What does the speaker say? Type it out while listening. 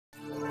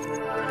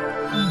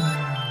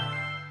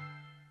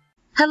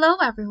Hello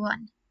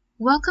everyone!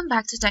 Welcome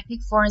back to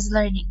Technique Forest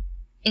Learning.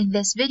 In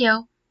this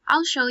video,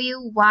 I'll show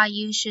you why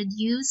you should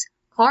use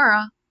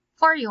Quora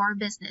for your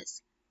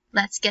business.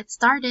 Let's get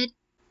started.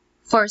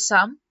 For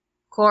some,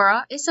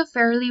 Quora is a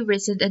fairly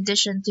recent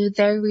addition to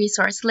their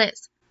resource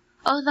list,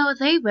 although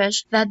they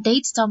wish that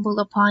they'd stumbled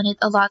upon it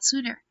a lot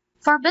sooner.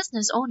 For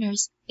business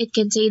owners, it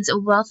contains a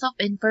wealth of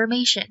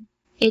information.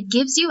 It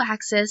gives you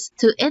access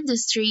to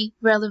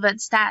industry-relevant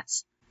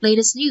stats,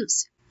 latest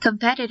news,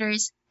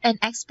 competitors, and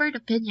expert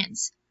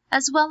opinions,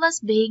 as well as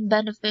being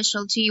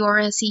beneficial to your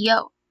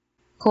SEO.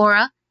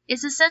 Quora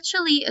is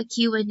essentially a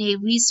Q&A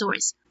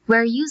resource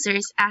where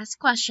users ask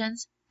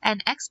questions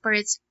and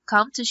experts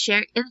come to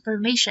share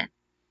information,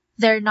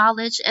 their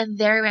knowledge and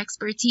their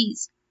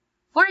expertise.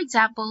 For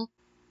example,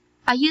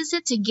 I use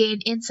it to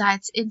gain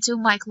insights into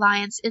my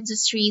clients'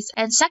 industries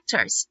and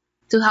sectors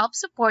to help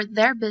support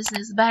their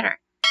business better.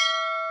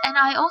 And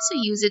I also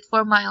use it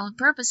for my own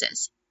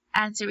purposes,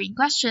 answering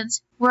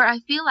questions where I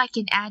feel I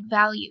can add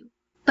value.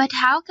 But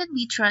how can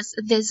we trust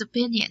these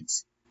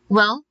opinions?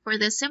 Well, for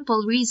the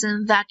simple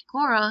reason that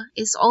Quora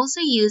is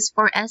also used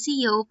for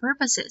SEO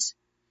purposes.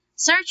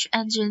 Search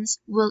engines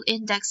will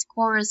index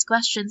Quora's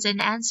questions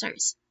and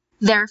answers,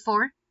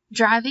 therefore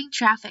driving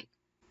traffic.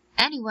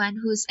 Anyone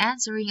who's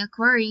answering a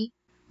query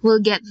will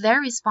get their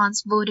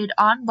response voted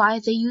on by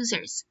the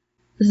users.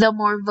 The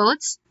more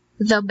votes,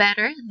 the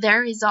better their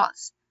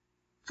results.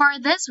 For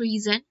this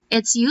reason,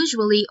 it's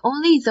usually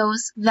only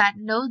those that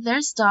know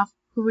their stuff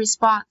who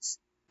responds.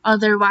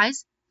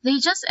 Otherwise, they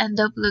just end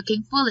up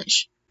looking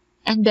foolish.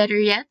 And better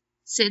yet,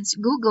 since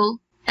Google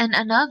and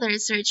other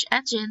search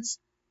engines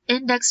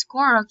index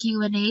Quora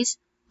Q&As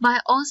by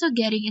also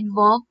getting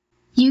involved,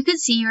 you can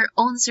see your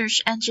own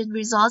search engine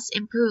results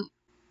improve.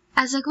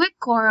 As a quick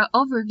Quora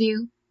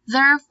overview,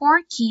 there are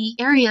 4 key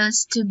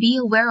areas to be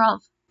aware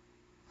of.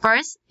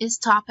 First is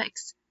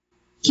topics.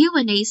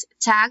 Q&As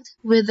tagged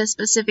with a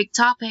specific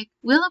topic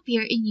will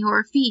appear in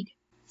your feed.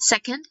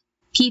 Second,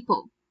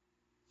 people.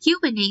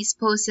 Q&As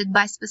posted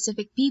by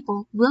specific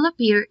people will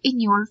appear in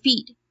your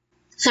feed.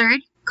 Third,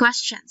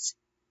 questions.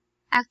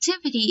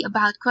 Activity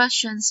about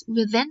questions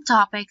within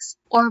topics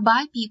or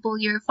by people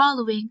you're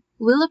following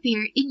will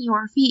appear in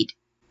your feed.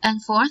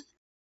 And fourth,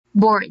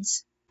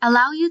 boards.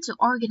 Allow you to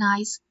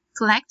organize,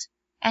 collect,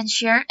 and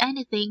share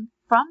anything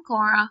from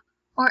Quora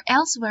or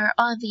elsewhere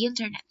on the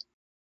internet.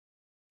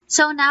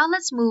 So now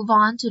let's move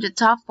on to the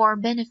top 4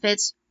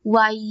 benefits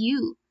why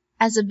you,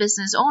 as a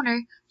business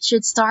owner,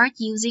 should start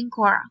using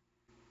Quora.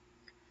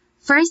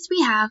 First,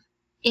 we have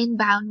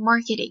inbound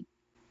marketing.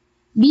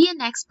 Be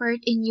an expert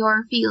in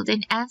your field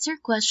and answer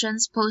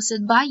questions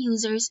posted by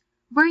users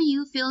where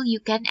you feel you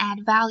can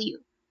add value.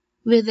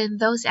 Within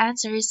those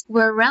answers,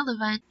 where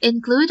relevant,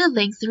 include a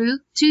link through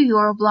to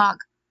your blog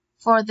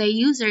for the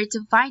user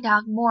to find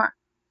out more.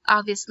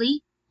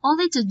 Obviously,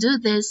 only to do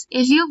this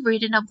if you've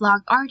written a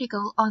blog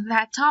article on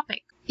that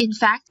topic. In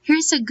fact,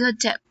 here's a good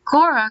tip.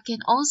 Quora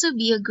can also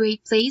be a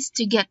great place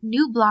to get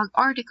new blog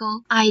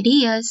article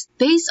ideas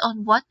based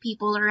on what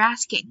people are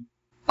asking.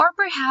 Or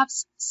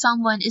perhaps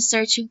someone is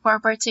searching for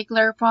a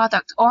particular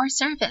product or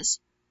service.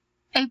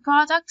 A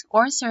product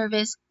or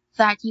service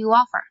that you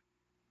offer.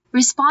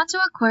 Respond to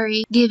a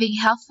query giving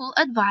helpful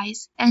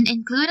advice and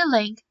include a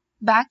link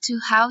back to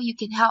how you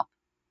can help.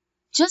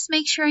 Just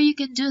make sure you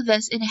can do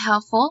this in a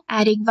helpful,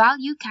 adding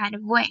value kind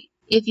of way.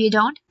 If you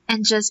don't,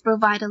 and just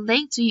provide a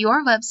link to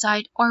your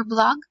website or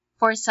blog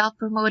for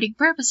self-promoting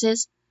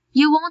purposes,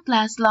 you won't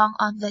last long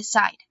on this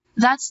site.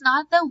 That's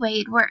not the way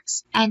it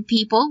works, and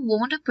people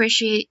won't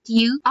appreciate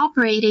you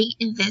operating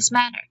in this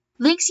manner.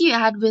 Links you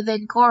add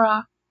within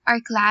Quora are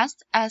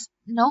classed as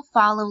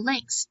no-follow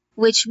links,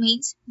 which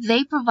means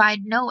they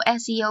provide no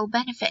SEO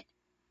benefit,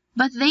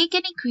 but they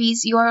can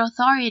increase your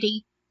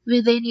authority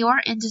within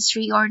your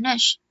industry or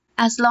niche.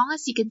 As long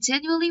as you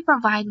continually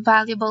provide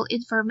valuable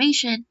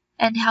information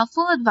and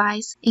helpful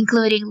advice,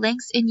 including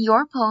links in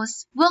your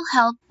posts, will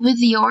help with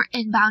your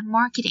inbound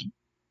marketing.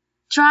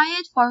 Try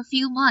it for a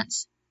few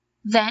months.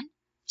 Then,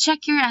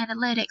 check your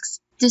analytics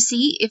to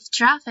see if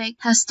traffic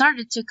has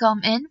started to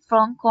come in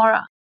from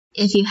Quora.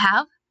 If you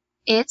have,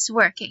 it's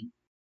working.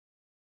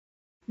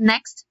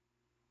 Next,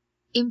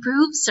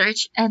 improve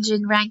search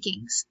engine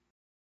rankings.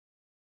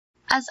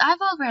 As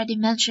I've already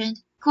mentioned,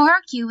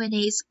 Quora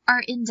Q&As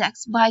are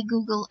indexed by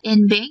Google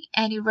in Bing.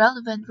 Any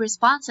relevant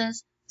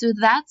responses to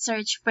that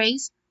search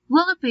phrase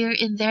will appear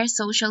in their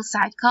social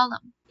site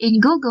column. In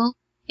Google,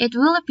 it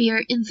will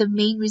appear in the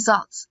main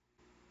results.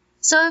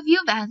 So if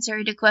you've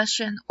answered a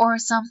question or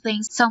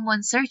something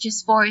someone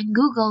searches for in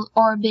Google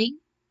or Bing,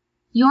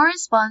 your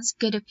response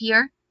could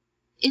appear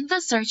in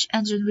the search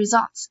engine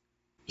results.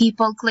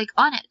 People click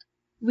on it,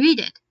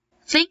 read it,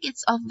 think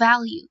it's of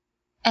value,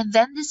 and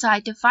then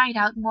decide to find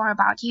out more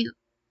about you.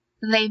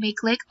 They may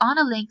click on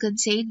a link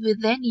contained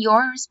within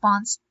your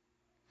response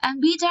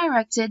and be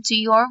directed to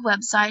your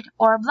website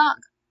or blog.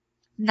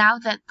 Now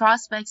that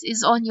prospects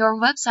is on your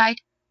website,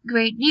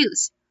 great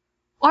news.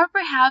 Or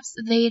perhaps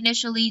they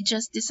initially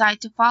just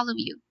decide to follow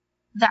you.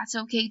 That's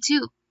okay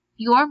too.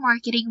 Your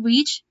marketing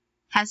reach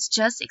has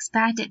just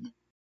expanded.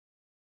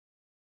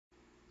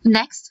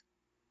 Next,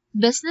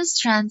 business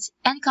trends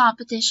and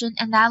competition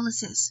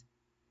analysis.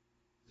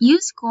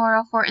 Use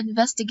Quora for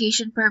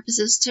investigation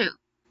purposes too.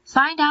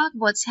 Find out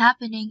what's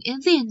happening in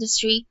the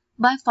industry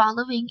by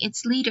following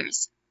its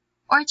leaders,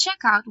 or check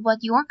out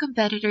what your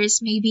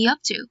competitors may be up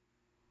to,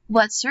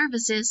 what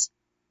services,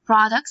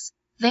 products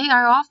they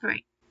are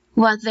offering,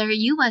 what their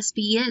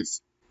USP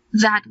is.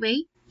 That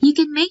way, you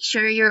can make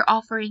sure you're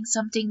offering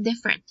something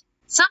different,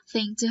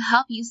 something to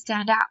help you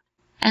stand out.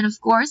 And of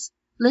course,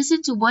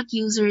 listen to what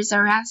users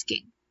are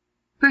asking.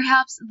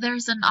 Perhaps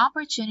there's an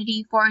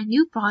opportunity for a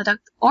new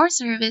product or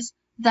service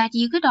that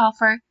you could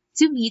offer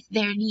to meet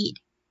their need.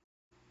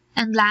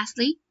 And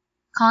lastly,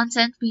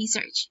 content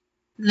research.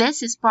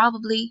 This is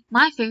probably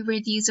my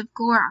favorite use of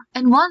Quora,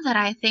 and one that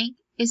I think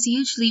is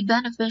hugely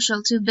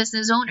beneficial to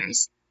business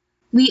owners.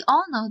 We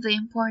all know the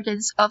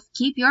importance of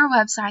keep your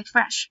website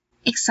fresh,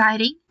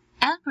 exciting,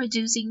 and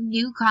producing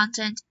new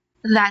content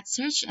that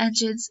search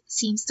engines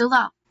seems to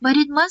love. But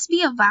it must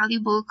be a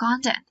valuable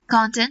content.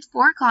 Content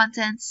for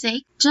content's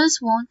sake just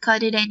won't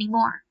cut it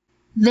anymore.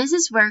 This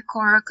is where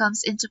Quora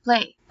comes into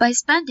play. By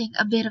spending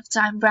a bit of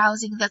time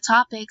browsing the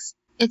topics,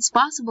 it's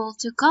possible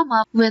to come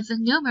up with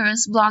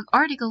numerous blog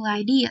article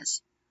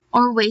ideas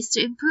or ways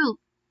to improve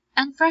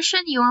and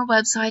freshen your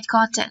website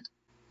content.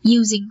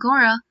 Using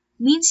Quora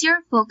means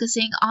you're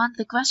focusing on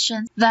the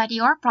questions that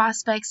your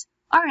prospects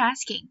are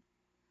asking.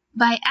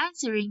 By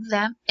answering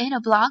them in a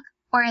blog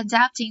or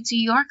adapting to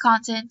your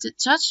content to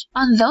touch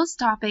on those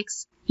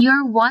topics,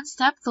 you're one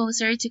step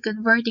closer to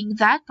converting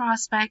that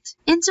prospect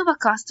into a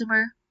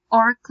customer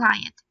or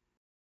client.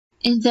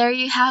 And there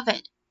you have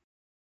it.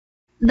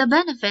 The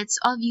benefits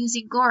of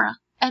using Quora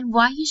and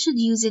why you should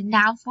use it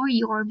now for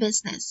your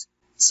business.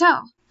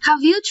 So,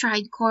 have you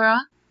tried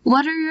Quora?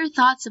 What are your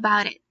thoughts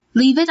about it?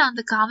 Leave it on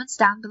the comments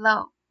down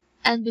below.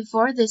 And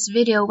before this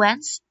video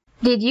ends,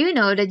 did you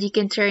know that you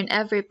can turn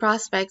every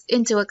prospect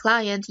into a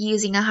client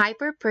using a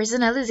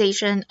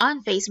hyper-personalization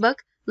on Facebook,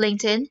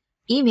 LinkedIn,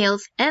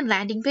 emails, and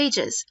landing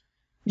pages?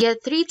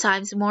 Get 3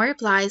 times more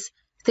replies,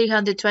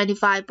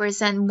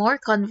 325% more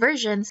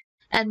conversions,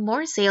 and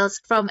more sales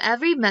from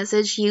every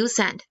message you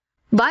send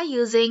by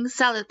using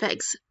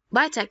SellerPix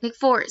by Technic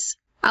Force,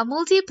 a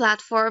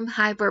multi-platform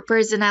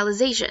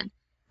hyper-personalization.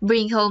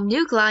 Bring home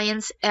new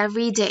clients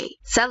every day.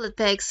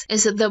 SellerPix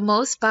is the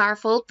most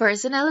powerful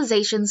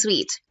personalization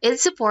suite. It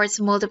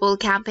supports multiple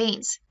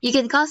campaigns. You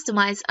can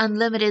customize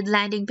unlimited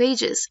landing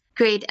pages,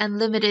 create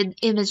unlimited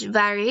image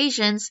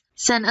variations,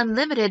 send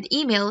unlimited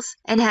emails,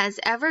 and has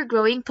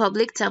ever-growing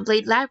public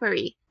template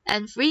library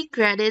and free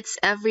credits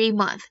every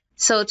month.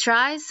 So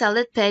try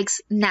SellerPix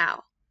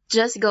now.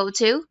 Just go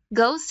to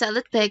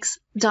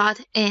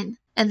gosellerpix.in.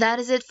 And that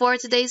is it for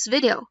today's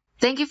video.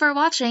 Thank you for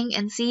watching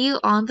and see you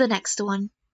on the next one.